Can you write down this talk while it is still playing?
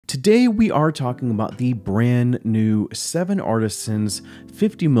Today we are talking about the brand new 7Artisans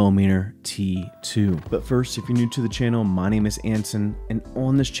 50mm T2. But first, if you're new to the channel, my name is Anson, and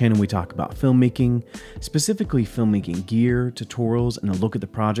on this channel we talk about filmmaking, specifically filmmaking gear, tutorials, and a look at the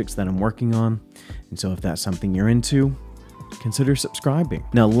projects that I'm working on. And so if that's something you're into, consider subscribing.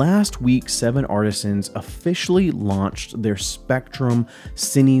 Now, last week, 7Artisans officially launched their Spectrum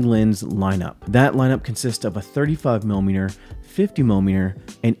Cine lens lineup. That lineup consists of a 35mm,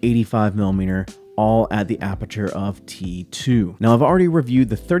 50mm, and 85mm, all at the aperture of T2. Now, I've already reviewed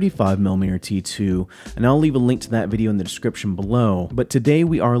the 35mm T2, and I'll leave a link to that video in the description below, but today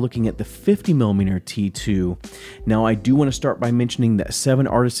we are looking at the 50mm T2. Now, I do want to start by mentioning that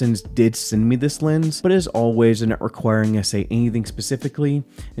 7Artisans did send me this lens, but as always, they're not requiring I say anything specifically,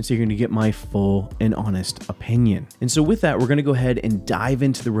 and so you're going to get my full and honest opinion. And so with that, we're going to go ahead and dive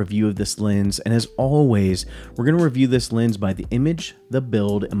into the review of this lens, and as always, we're going to review this lens by the image, the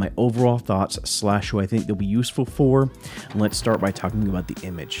build, and my overall thoughts / who I think they'll be useful for. And let's start by talking about the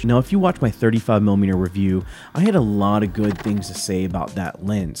image. Now, if you watch my 35mm review, I had a lot of good things to say about that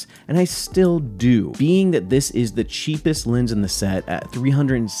lens, and I still do. Being that this is the cheapest lens in the set at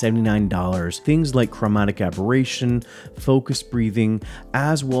 $379, things like chromatic aberration, focus breathing,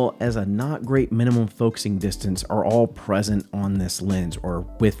 as well as a not great minimum focusing distance are all present on this lens or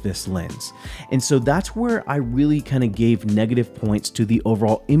with this lens. And so that's where I really kind of gave negative points to the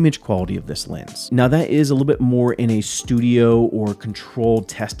overall image quality of this lens. Now, that is a little bit more in a studio or controlled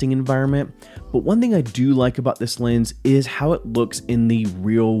testing environment, but one thing I do like about this lens is how it looks in the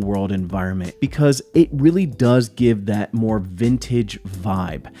real world environment, because it really does give that more vintage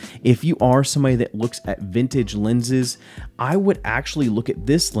vibe. If you are somebody that looks at vintage lenses, I would actually look at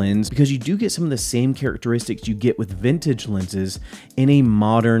this lens because you do get some of the same characteristics you get with vintage lenses in a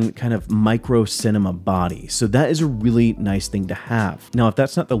modern kind of micro cinema body. So that is a really nice thing to have. Now, if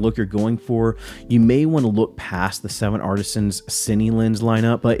that's not the look you're going for, you may want to look past the 7Artisans Cine lens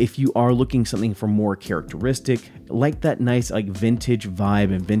lineup, but if you are looking something for more characteristic, like that nice like vintage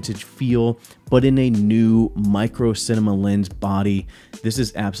vibe and vintage feel, but in a new micro cinema lens body, this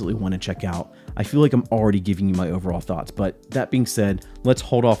is absolutely one to check out. I feel like I'm already giving you my overall thoughts, but that being said, let's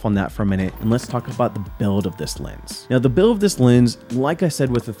hold off on that for a minute and let's talk about the build of this lens. Now, the build of this lens, like I said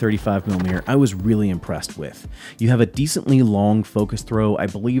with the 35mm, I was really impressed with. You have a decently long focus throw. I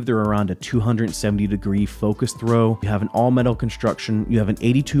believe they're around a 270-degree focus throw. You have an all-metal construction. You have an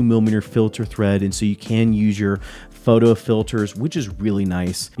 82mm filter thread, and so you can use your photo filters, which is really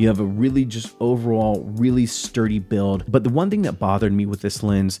nice. You have a really just overall really sturdy build, but the one thing that bothered me with this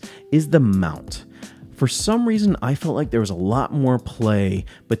lens is the mount. For some reason, I felt like there was a lot more play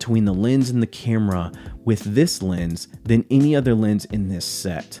between the lens and the camera with this lens than any other lens in this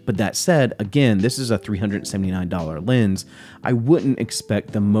set. But that said, again, this is a $379 lens. I wouldn't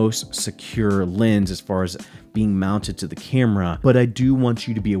expect the most secure lens as far as being mounted to the camera, but I do want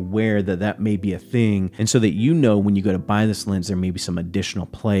you to be aware that that may be a thing, and so that you know when you go to buy this lens, there may be some additional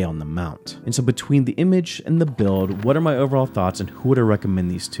play on the mount. And so between the image and the build, what are my overall thoughts and who would I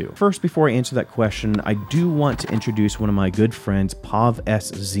recommend these to? First, before I answer that question, I do want to introduce one of my good friends, Pav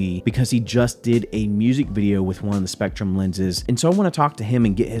SZ, because he just did a music video with one of the Spectrum lenses, and so I want to talk to him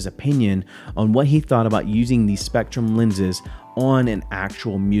and get his opinion on what he thought about using these Spectrum lenses on an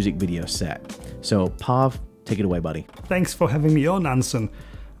actual music video set. So Pav, take it away, buddy. Thanks for having me on, Anson.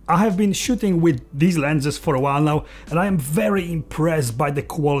 I have been shooting with these lenses for a while now, and I am very impressed by the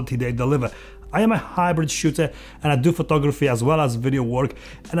quality they deliver. I am a hybrid shooter and I do photography as well as video work,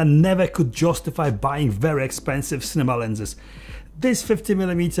 and I never could justify buying very expensive cinema lenses. This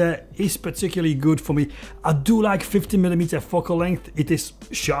 50mm is particularly good for me. I do like 50mm focal length. It is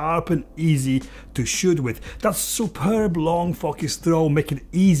sharp and easy to shoot with. That superb long focus throw make it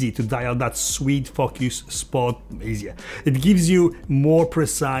easy to dial that sweet focus spot easier. It gives you more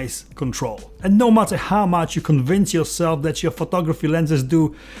precise control. And no matter how much you convince yourself that your photography lenses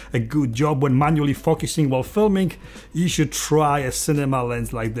do a good job when manually focusing while filming, you should try a cinema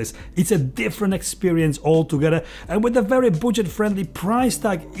lens like this. It's a different experience altogether, and with a very budget-friendly price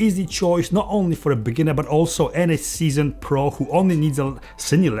tag, easy choice not only for a beginner but also any seasoned pro who only needs a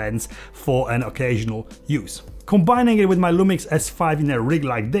cine lens for an occasional use. Combining it with my Lumix S5 in a rig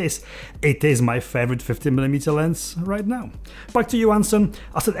like this, it is my favorite 50mm lens right now. Back to you, Anson.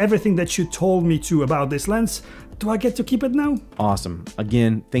 I said everything that you told me to about this lens. do I get to keep it now? Awesome.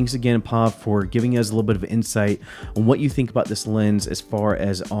 Again, thanks again, Pav, for giving us a little bit of insight on what you think about this lens as far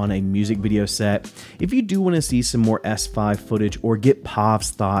as on a music video set. If you do want to see some more S5 footage or get Pav's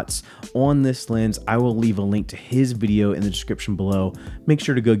thoughts on this lens, I will leave a link to his video in the description below. Make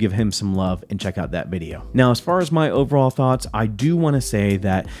sure to go give him some love and check out that video. Now, as far as my overall thoughts, I do want to say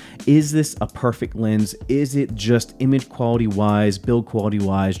that, is this a perfect lens? Is it just image quality wise, build quality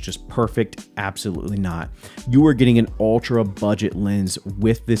wise, just perfect? Absolutely not. You are getting an ultra budget lens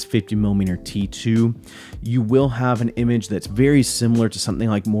with this 50mm T2. You will have an image that's very similar to something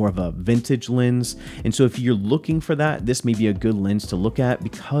like more of a vintage lens. And so if you're looking for that, this may be a good lens to look at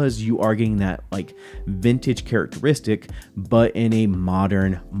because you are getting that like vintage characteristic, but in a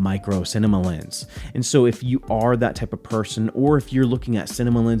modern micro cinema lens. And so if you are that type of person, or if you're looking at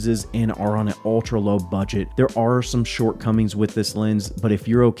cinema lenses and are on an ultra low budget, there are some shortcomings with this lens, but if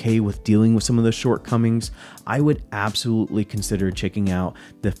you're okay with dealing with some of those shortcomings, I would absolutely consider checking out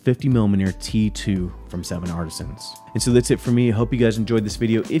the 50mm T2 from 7Artisans. And so that's it for me. I hope you guys enjoyed this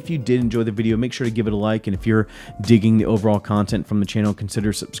video. If you did enjoy the video, make sure to give it a like. And if you're digging the overall content from the channel,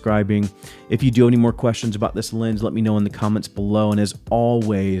 consider subscribing. If you do have any more questions about this lens, let me know in the comments below. And as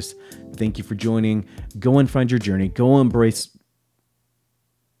always, thank you for joining. Go and find your journey. Go embrace...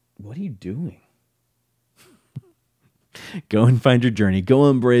 What are you doing? Go and find your journey. Go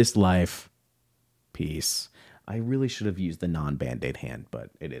embrace life. Peace. I really should have used the non-Band-Aid hand,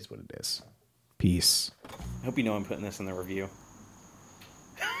 but it is what it is. Peace. I hope you know I'm putting this in the review.